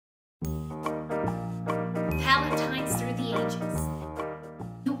Valentine's through the ages.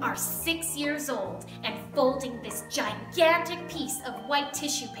 You are 6 years old and folding this gigantic piece of white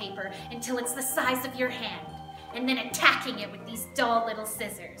tissue paper until it's the size of your hand, and then attacking it with these dull little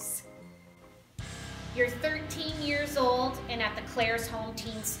scissors. You're 13 years old and at the Claire's Home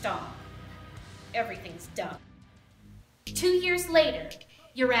Teen Stomp. Everything's done. 2 years later,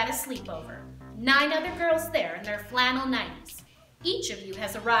 you're at a sleepover. 9 other girls there in their flannel 90s. Each of you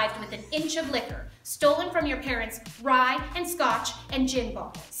has arrived with an inch of liquor, stolen from your parents' rye and scotch and gin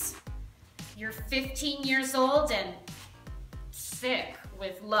bottles. You're 15 years old and sick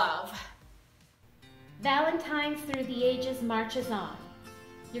with love. Valentine's through the ages marches on.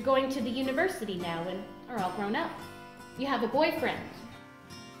 You're going to the university now and are all grown up. You have a boyfriend.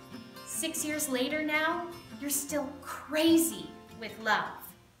 6 years later now, you're still crazy with love.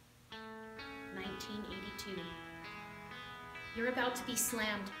 1982. You're about to be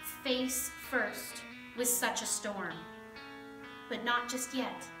slammed face first with such a storm. But not just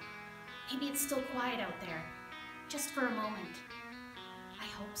yet. Maybe it's still quiet out there, just for a moment. I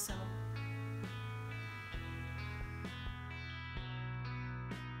hope so.